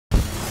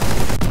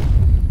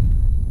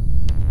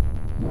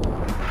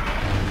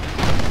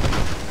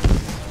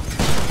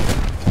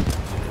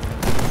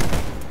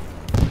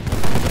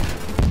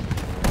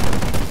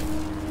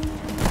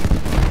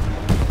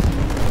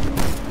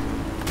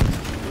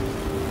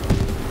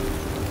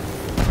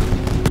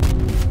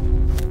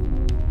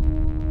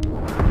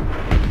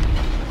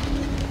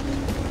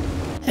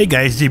Hey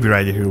guys,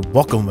 JBRider here.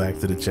 Welcome back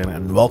to the channel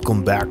and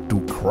welcome back to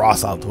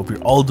Crossout. Hope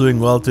you're all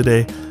doing well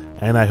today,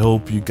 and I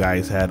hope you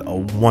guys had a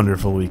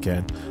wonderful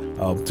weekend.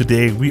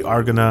 Today we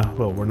are gonna,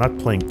 well, we're not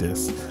playing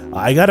this.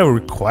 I got a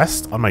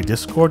request on my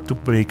Discord to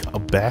make a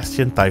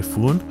Bastion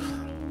Typhoon,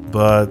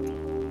 but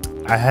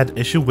I had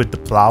issue with the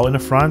plow in the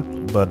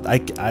front, but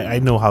I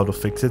know how to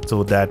fix it,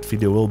 so that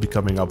video will be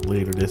coming up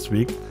later this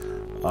week.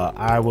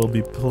 I will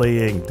be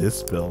playing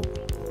this build.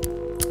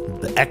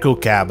 The Echo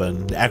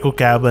Cabin. The Echo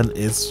Cabin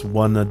is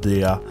one of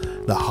the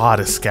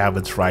hottest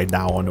cabins right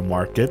now on the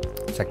market.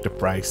 Check the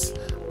price,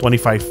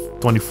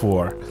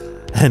 24,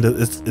 and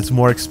it's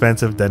more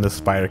expensive than the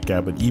Spider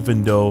Cabin,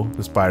 even though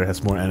the Spider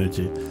has more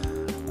energy.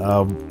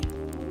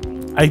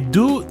 I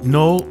do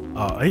know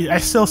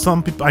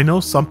I know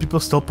some people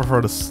still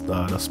prefer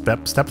the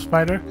Step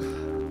Spider.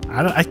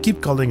 I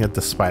keep calling it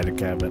the Spider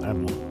Cabin. I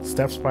don't know.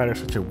 Step Spider is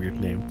such a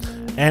weird name,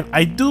 and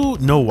I do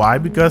know why,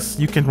 because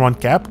you can run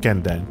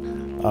Capcan then.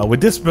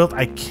 With this build,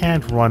 I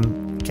can't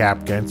run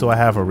Capcan, so I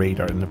have a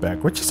radar in the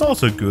back, which is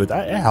also good.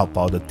 I help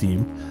out the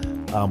team.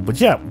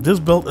 But yeah, this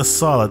build is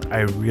solid.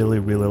 I really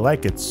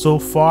like it. So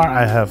far,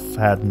 I have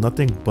had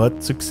nothing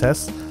but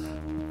success.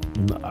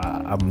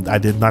 I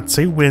did not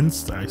say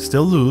wins. I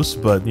still lose,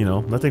 but you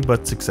know, nothing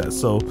but success.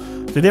 So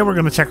today we're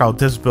gonna check out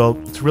this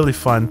build. It's really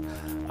fun.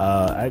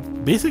 I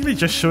basically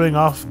just showing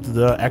off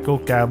the Echo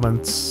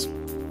Cabin's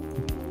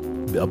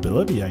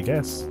ability, I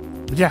guess.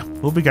 But yeah,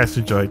 hope you guys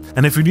enjoyed.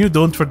 And if you're new,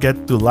 don't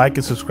forget to like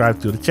and subscribe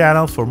to the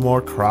channel for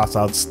more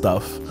Crossout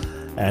stuff.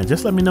 And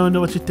just let me know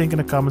what you think in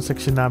the comment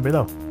section down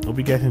below. Hope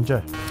you guys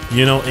enjoy.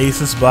 You know,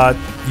 Aces Bot,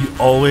 you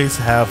always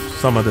have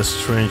some of the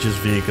strangest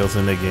vehicles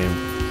in the game.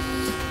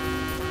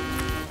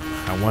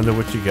 I wonder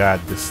what you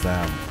got this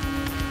time.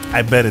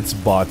 I bet it's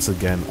bots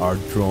again, or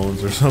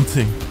drones or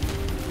something.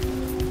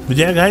 But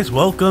yeah guys,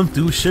 welcome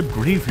to Ship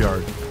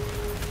Graveyard.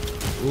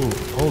 Ooh,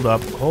 hold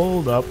up.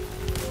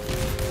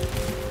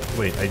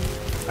 Wait,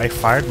 I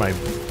fired my...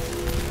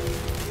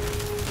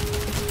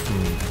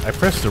 I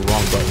pressed the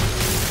wrong button.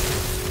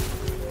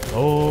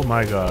 Oh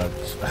my god.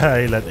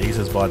 I let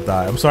Aces Bot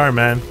die. I'm sorry,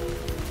 man.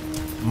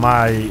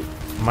 My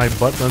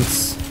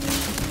buttons...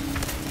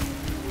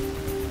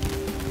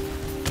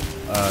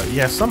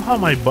 yeah, somehow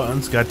my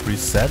buttons got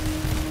reset.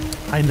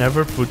 I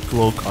never put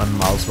cloak on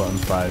mouse button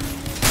 5.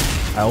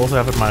 I also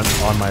have it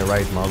on my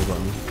right mouse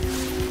button.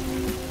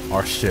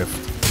 Or shift,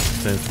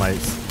 since my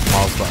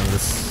mouse button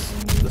is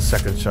the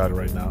second shot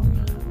right now.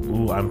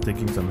 Ooh, I'm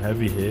taking some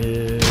heavy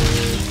hits.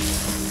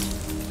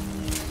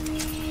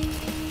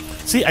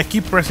 See, I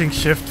keep pressing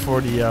shift for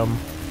the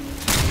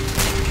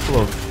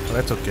cloak. Oh,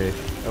 that's okay.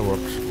 That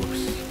works.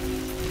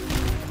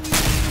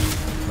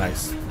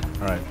 Nice.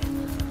 Alright.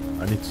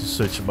 I need to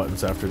switch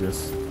buttons after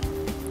this.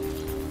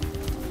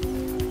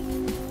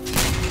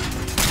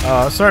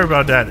 Sorry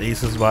about that,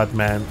 Aces Bot,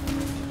 man.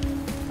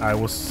 I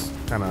was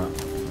kinda...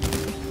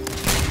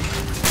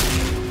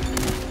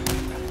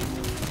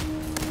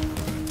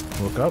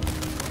 Woke up.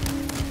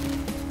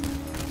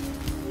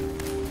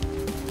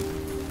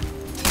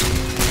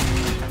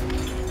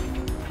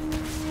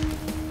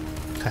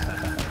 I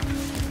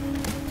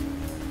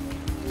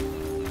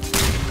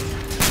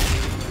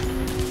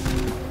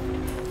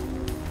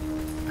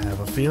have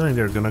a feeling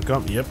they're gonna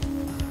come. Yep.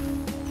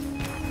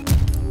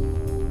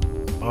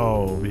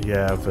 Oh, we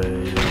have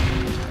a...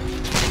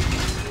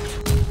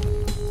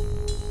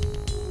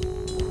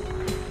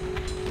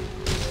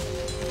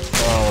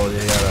 Oh,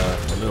 they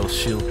got a little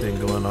shield thing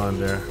going on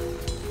there.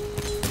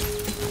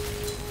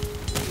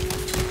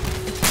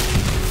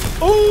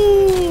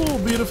 Oh,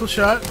 beautiful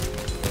shot.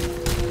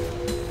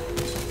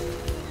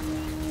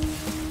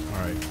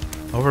 Alright.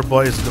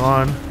 Overboy is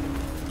gone.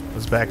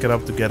 Let's back it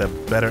up to get a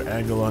better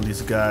angle on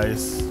these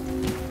guys.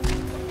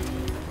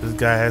 This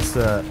guy has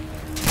to...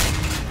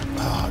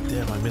 Oh,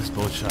 damn, I missed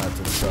both shots.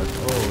 It sucked.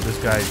 Oh, this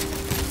guy...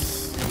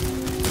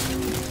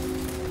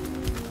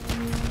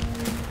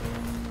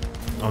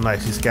 Oh,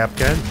 nice. He's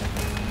Capcan.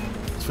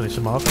 Let's finish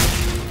him off.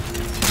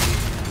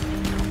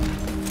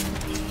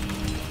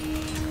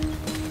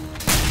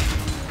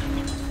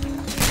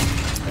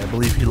 I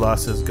believe he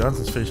lost his guns.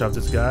 Let's finish off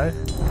this guy.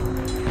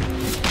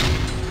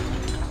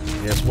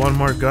 He has one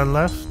more gun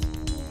left.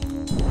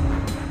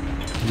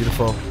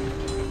 Beautiful.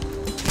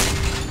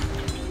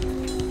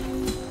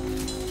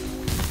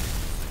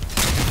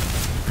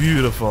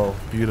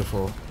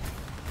 Beautiful.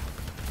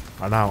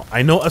 Now,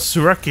 I know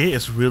Asurake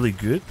is really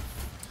good.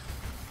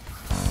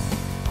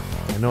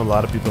 I know a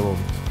lot of people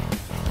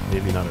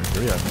maybe not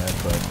agree on that,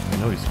 but I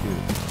know he's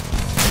good.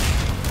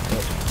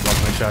 Oh,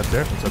 lost my shot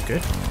there. It's okay.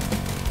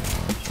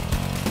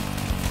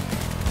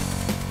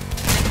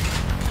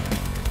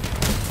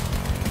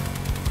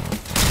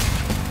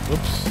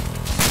 Oops.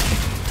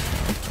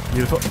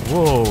 Beautiful.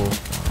 Whoa.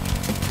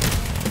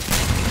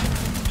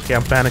 Okay,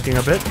 I'm panicking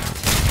a bit.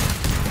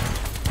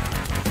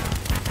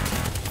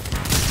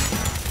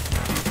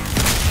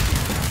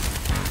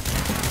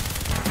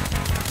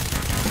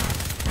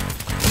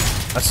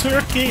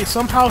 Asurake,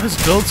 somehow his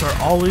builds are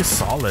always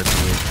solid, dude.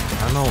 I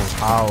don't know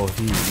how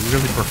he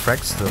really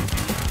perfects them.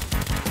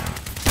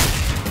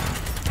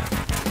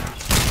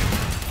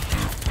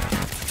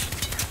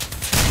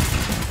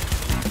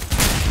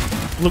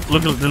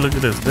 Look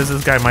at this.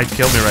 This guy might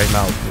kill me right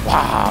now.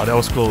 Wow, that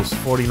was close.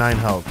 49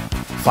 health.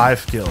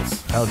 5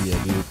 kills. Hell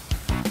yeah, dude.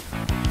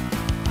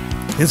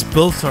 His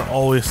builds are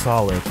always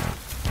solid.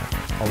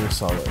 Always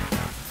solid.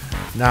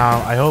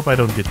 Now, I hope I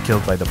don't get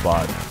killed by the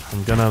bot.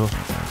 I'm gonna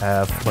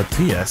have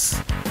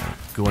Matthias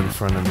go in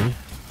front of me.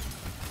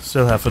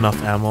 Still have enough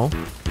ammo.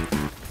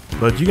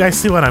 But you guys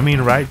see what I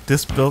mean, right?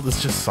 This build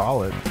is just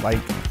solid.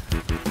 Like,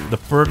 the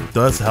perk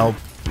does help.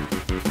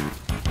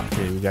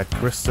 Okay, we got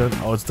Kristen.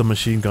 Oh, it's the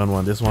machine gun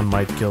one. This one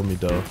might kill me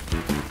though.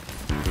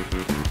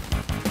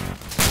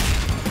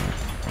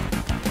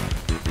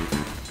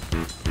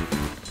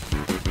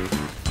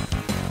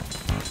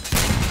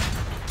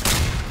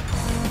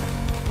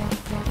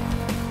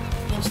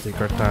 Just take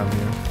our time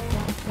here.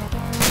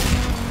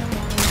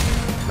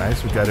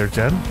 Nice, we got our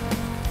gen.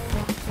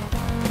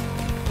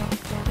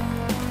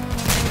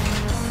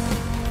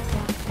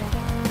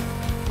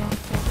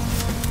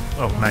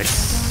 Oh,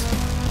 nice.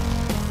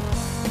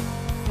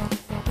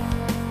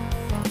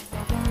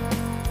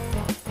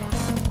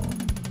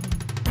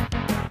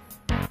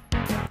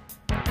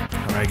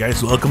 Alright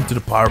guys, welcome to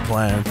the power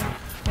plant.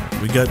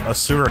 We got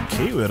Asura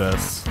K with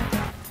us.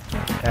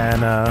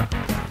 And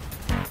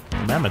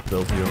Mammoth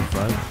build here in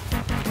front.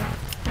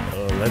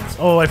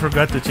 Oh, I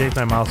forgot to change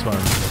my mouse button.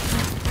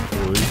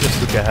 Oh, we just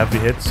took a heavy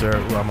hit, sir.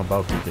 Oh, I'm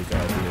about to take a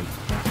heavy hit.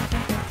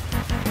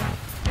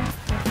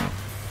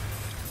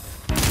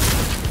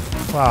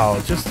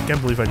 Wow, just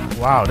can't believe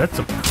wow, that's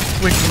a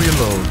quick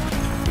reload.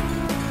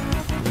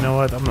 You know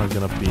what? I'm not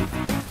gonna peek.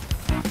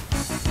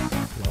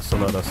 Lost a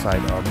lot of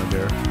side armor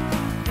there.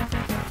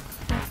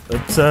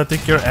 Let's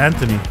take care of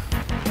Anthony.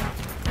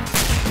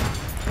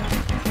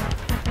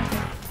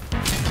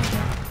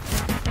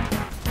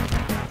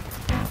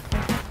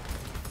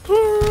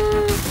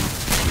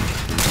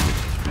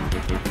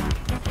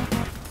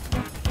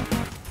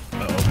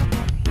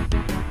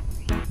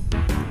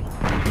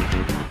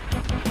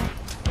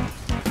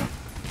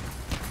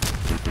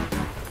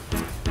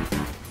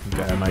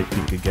 I might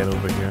peek again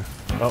over here.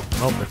 Oh,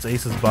 nope, it's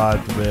Ace's bot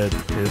with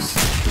his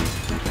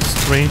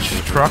strange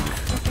truck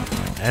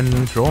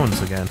and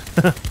drones again.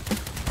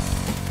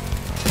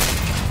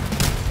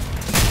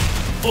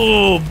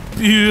 Oh,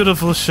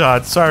 beautiful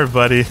shot. Sorry,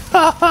 buddy.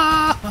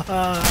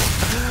 I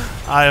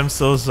am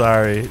so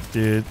sorry,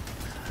 dude.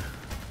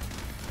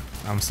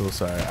 I'm so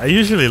sorry. I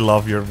usually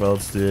love your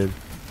builds, dude.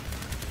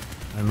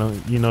 I know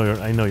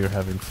you're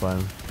having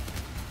fun.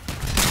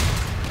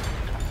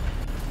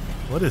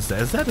 What is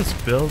that? Is that his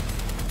build?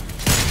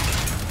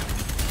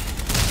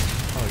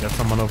 Oh, I got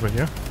someone over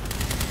here.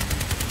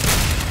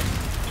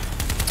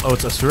 Oh,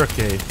 it's Asura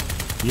K.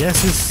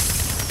 Yes,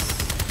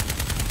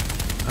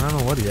 I don't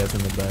know what he has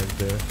in the bag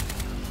there.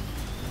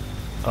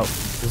 Oh,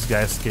 this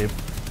guy escaped.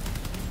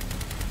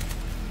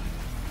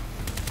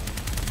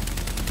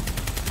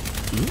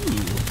 Ooh.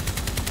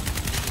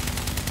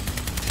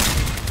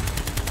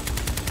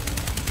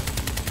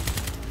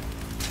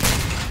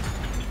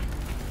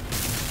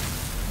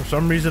 For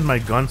some reason, my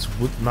guns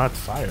would not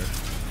fire.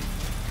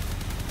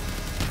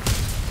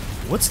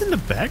 What's in the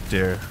back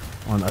there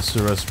on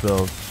Asura's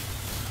build?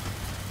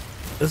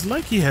 It's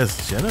like he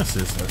has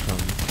Genesis or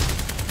something.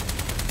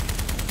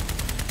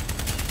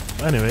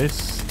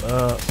 Anyways,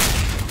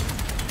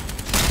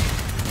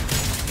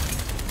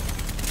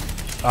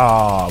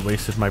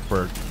 wasted my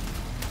perk.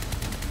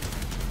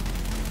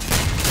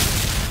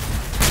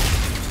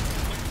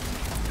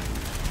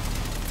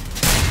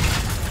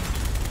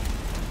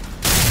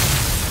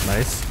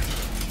 Nice.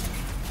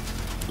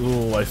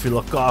 Ooh, I feel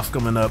a cough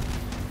coming up.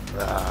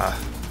 Ah.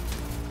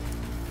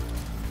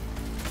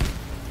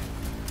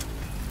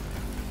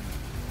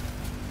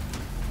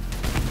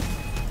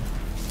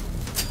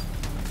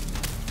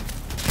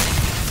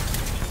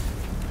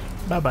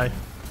 Bye-bye.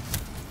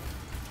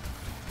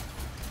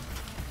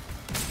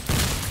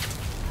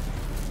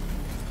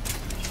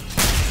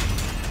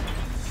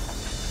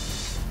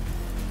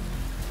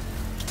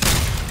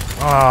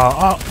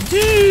 Oh,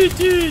 dude,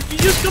 you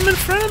just come in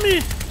front of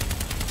me.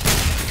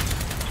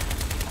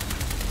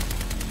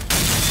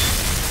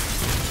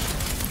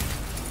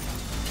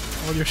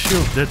 Well, your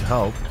shield did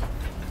help.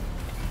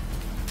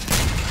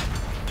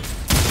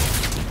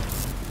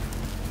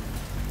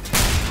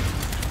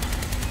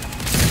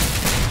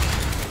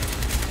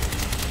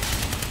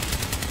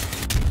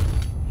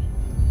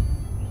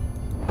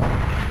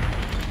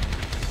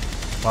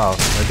 Wow,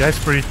 that guy's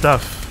pretty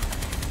tough.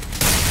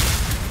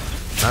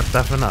 Not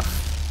tough enough.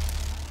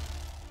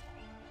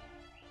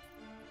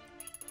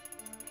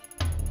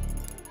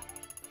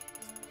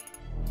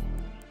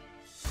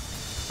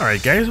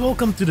 Alright guys,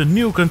 welcome to the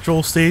new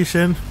control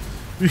station.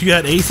 We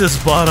got Ace's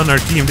bot on our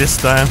team this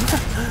time.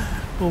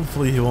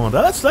 Hopefully he won't.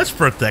 Let's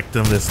protect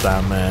him this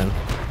time, man.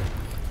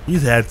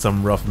 He's had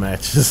some rough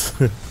matches.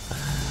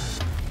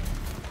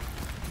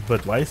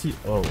 But why is he...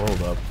 Oh,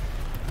 hold up.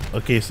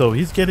 Okay, so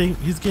he's getting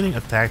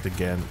attacked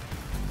again.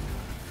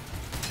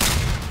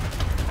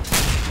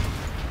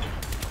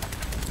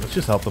 Let's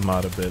just help him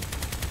out a bit.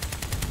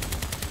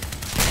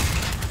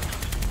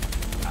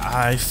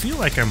 I feel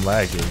like I'm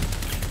lagging.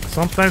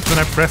 Sometimes when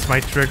I press my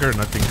trigger,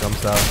 nothing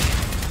comes out.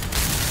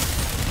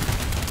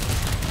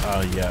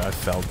 Oh yeah, I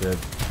felt it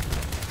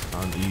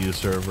on the EU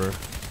server.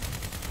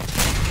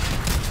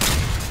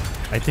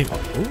 I think.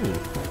 Ooh.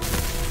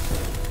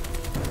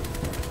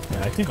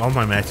 Yeah, I think all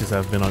my matches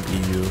have been on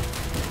EU.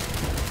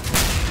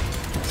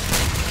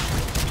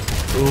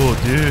 Ooh,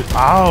 dude!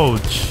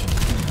 Ouch!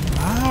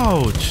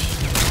 Ouch!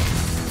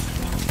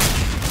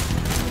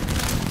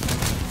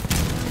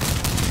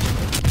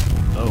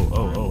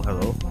 Oh,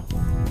 hello.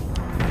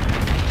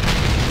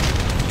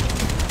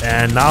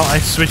 And now I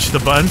switch the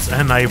buttons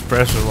and I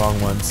press the wrong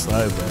ones.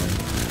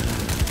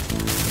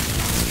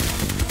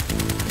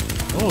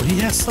 Oh, he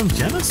has some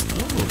Genesis.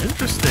 Oh,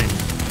 interesting.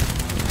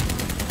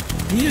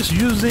 He is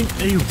using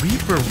a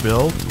Reaper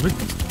build with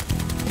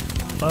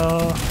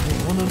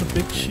one of the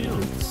big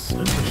shields.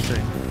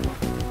 Interesting.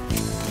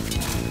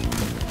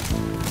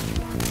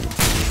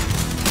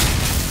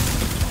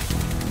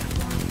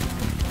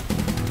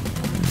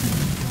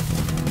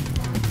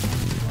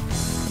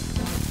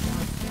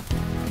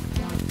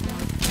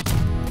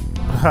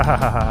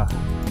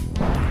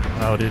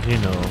 How did he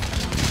know?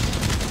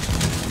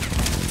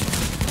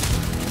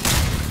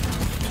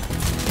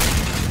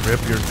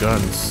 Rip your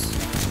guns.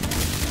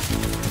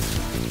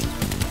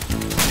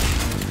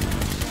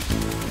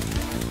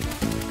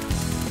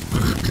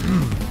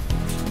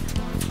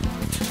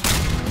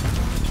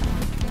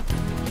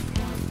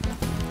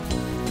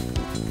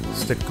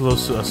 Stick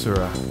close to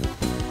Asura.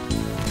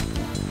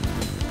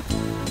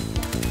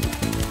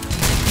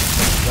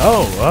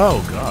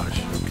 Oh gosh.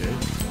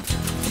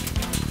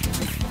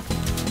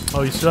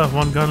 Oh, you still have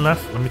one gun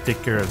left? Let me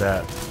take care of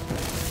that.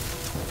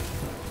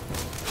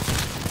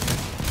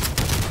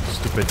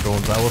 Stupid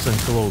drones. I wasn't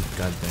clothed,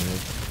 god dang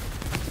it.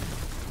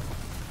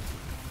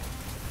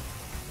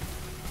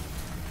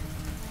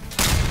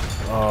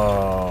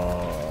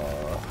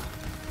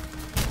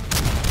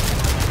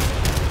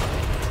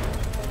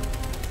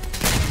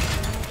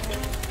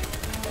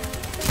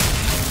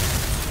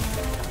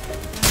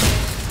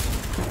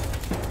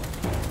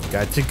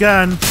 Got your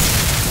gun.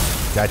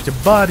 Got your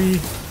body.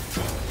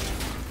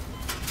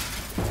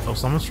 Oh,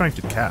 someone's trying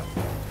to cap.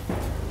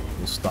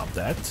 We'll stop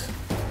that.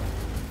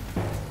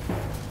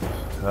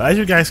 As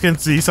you guys can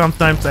see,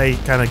 sometimes I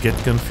kind of get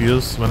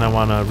confused when I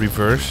want to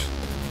reverse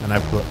and I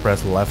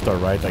press left or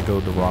right, I go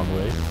the wrong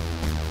way.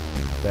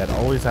 That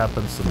always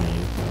happens to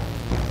me.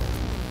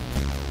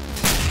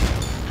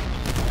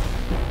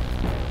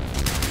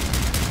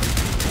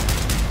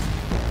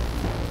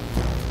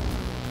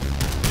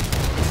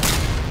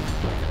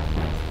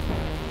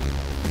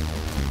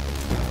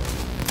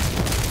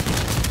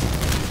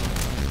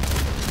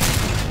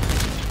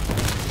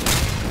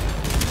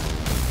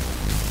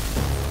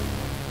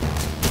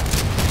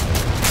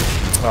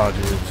 Oh,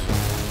 dude.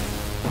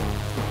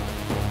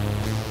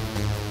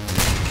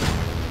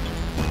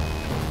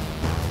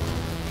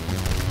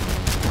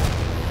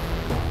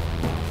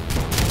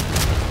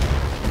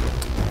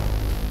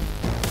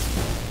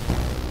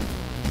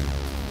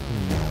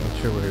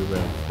 Not sure where he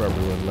went.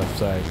 Probably went left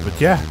side.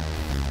 But yeah,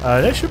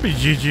 that should be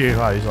GG.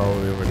 Oh, he's all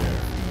the way over there.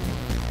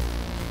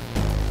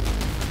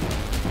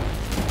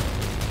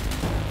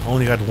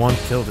 Only got one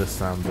kill this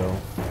time, though.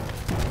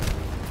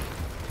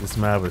 This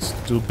map is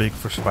too big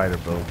for spider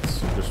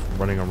builds. Just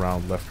running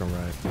around left and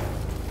right.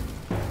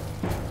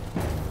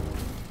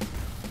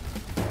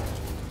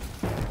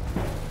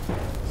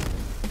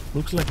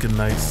 Looks like a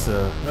nice.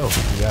 Oh,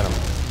 we got him.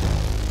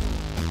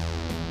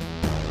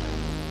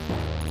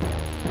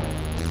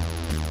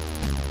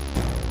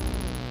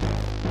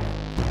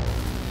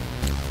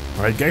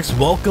 Alright, guys,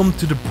 welcome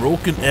to the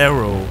Broken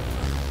Arrow.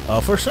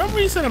 For some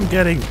reason, I'm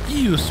getting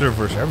EU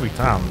servers every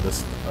time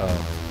this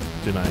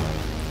tonight.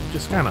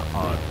 Just kind of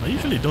odd. I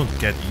usually don't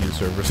get EU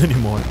servers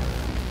anymore,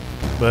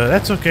 but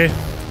that's okay.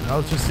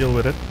 I'll just deal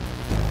with it.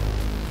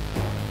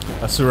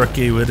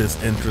 Asuraki with his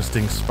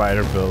interesting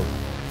spider build.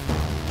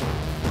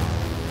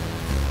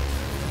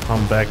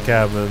 Comeback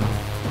cabin.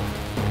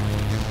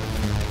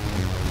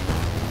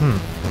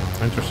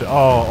 Interesting.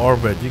 Oh,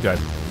 Orbit, you got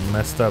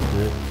messed up,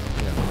 dude.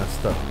 Yeah,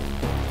 messed up.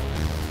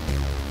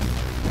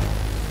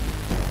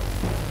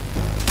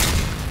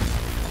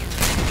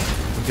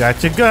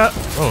 Got your gun.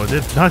 Oh,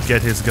 did not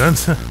get his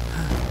guns.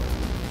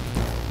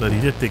 But he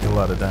did take a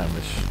lot of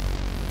damage.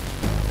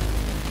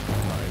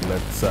 Alright,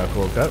 let's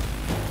cloak up.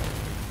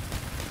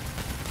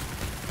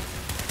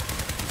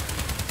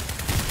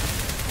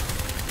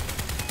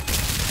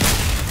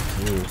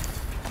 Ooh.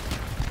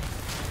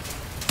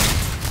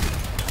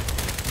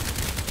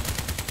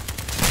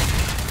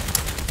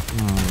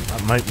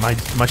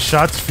 My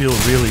shots feel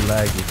really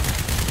laggy.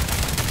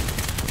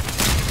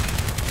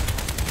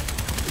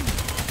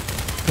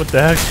 What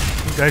the heck?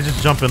 This guy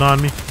just jumping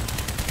on me.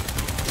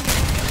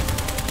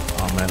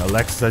 Oh man,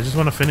 Alexis, I just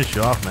want to finish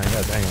you off, man.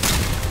 God dang it.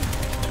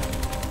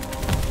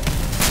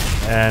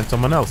 And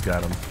someone else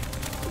got him.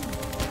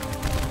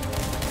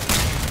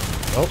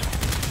 Oh.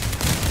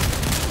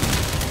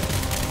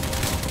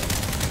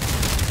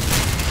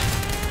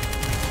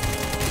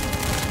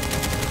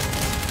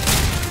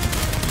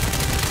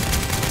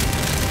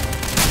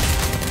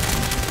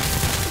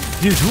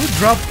 Dude, who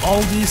dropped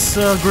all these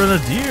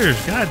grenadiers?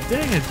 God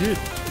dang it, dude.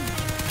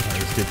 Alright,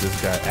 let's get this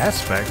guy.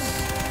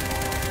 Aspects.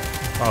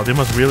 Oh, they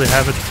must really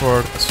have it for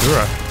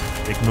Asura.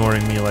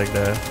 Ignoring me like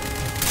that.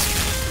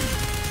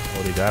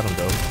 Oh, they got him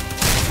though.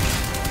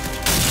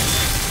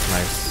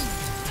 Nice.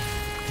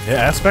 Yeah,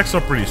 aspects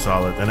are pretty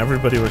solid, and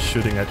everybody was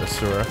shooting at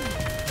Asura.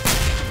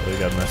 So we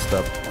got messed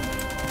up.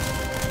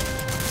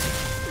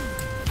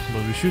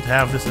 But we should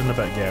have this in the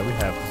bag. Yeah, we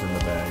have this in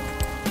the bag.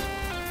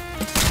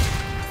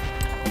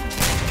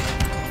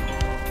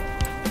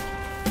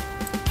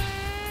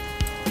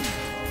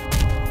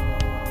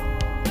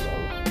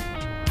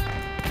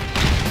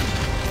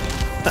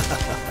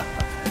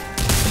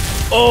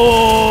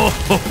 Oh!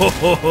 Ho, ho,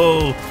 ho,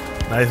 ho.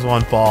 Nice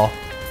one, Paul.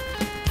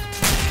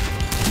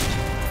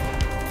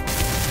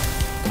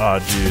 Oh,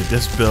 dude,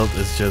 this build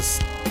is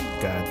just...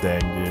 God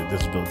dang, dude,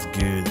 this build's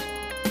good.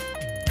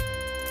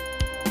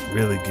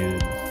 Really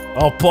good.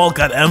 Oh, Paul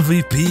got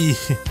MVP.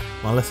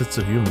 Well, unless it's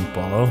a human,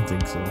 Paul. I don't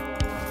think so.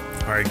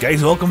 Alright,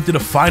 guys, welcome to the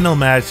final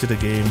match of the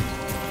game.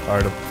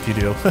 Or the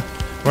video.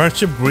 We're on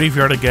Ship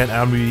Graveyard again,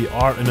 and we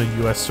are in a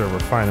US server,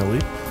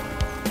 finally.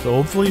 So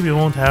hopefully we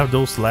won't have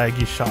those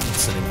laggy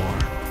shots anymore.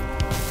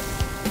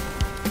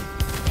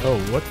 Oh,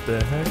 what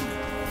the heck?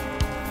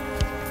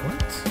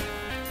 What?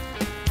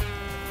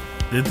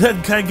 Did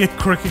that guy get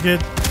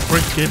cricketed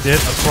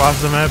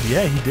across the map?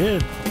 Yeah, he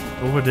did.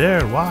 Over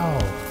there. Wow.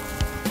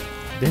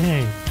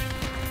 Dang.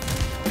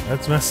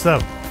 That's messed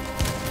up.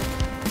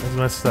 That's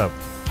messed up.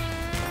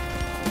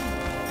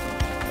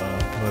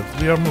 But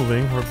we are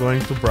moving. We're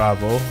going to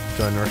Bravo.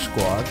 Join our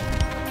squad.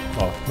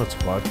 Oh, not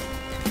squad.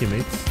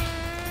 Teammates.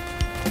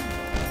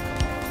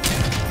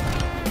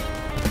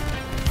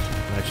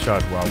 Nice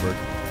shot, Robert.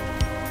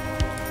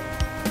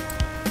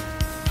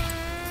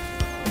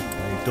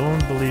 I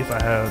don't believe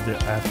I have the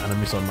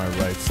enemies on my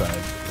right side.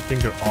 I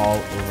think they're all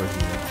over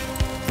here.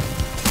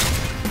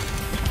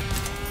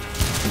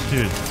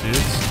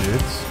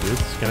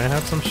 Dudes, can I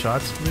have some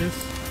shots, please?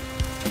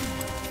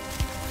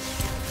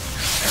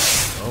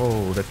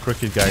 Oh, that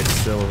crooked guy is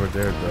still over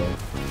there, though.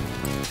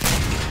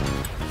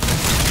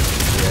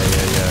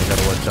 Yeah, I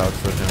gotta watch out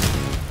for him.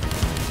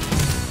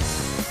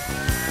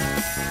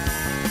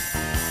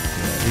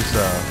 Yeah,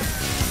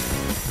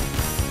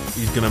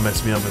 he's gonna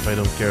mess me up if I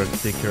don't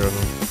take care of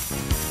him.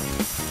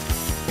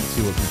 Let's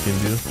see what we can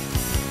do.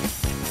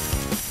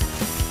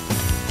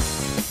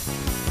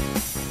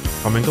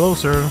 Coming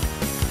closer.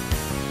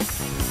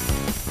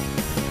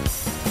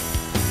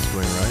 It's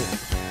going right.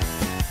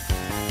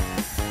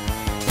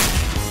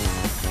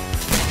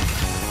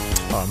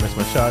 Oh, I missed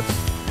my shots.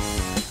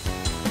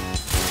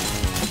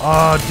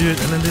 Oh, dude,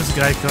 and then this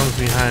guy comes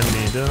behind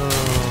me. No.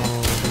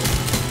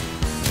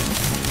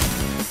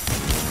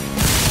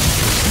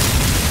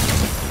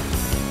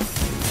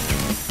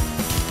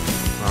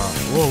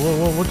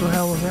 Whoa, what the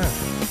hell was that?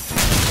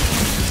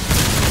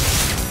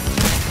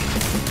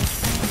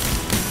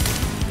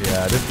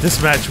 Yeah, this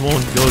match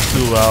won't go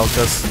too well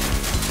because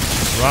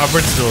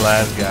Robert's the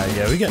last guy.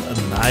 Yeah, we get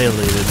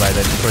annihilated by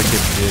that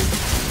cricket dude.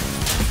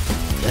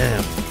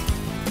 Damn.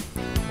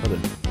 What a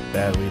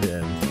bad way to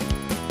end.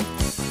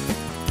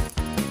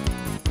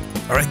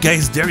 Alright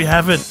guys, there you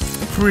have it.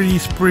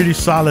 Pretty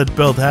solid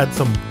build. Had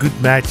some good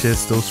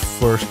matches, those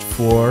first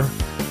 4.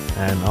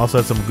 And also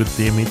had some good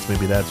teammates,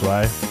 maybe that's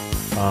why.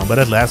 But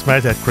that last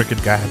match, that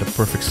cricket guy had a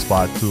perfect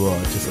spot to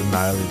just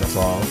annihilate us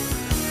all.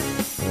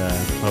 Yeah,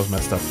 that was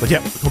messed up. But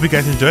yeah, hope you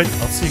guys enjoyed.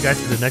 I'll see you guys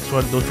in the next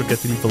one. Don't forget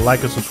to leave a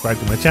like and subscribe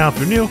to my channel if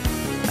you're new.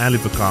 And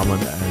leave a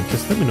comment and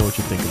just let me know what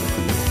you think of the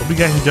video. Hope you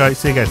guys enjoy.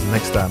 See you guys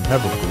next time.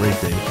 Have a great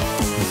day.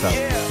 Peace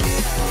out.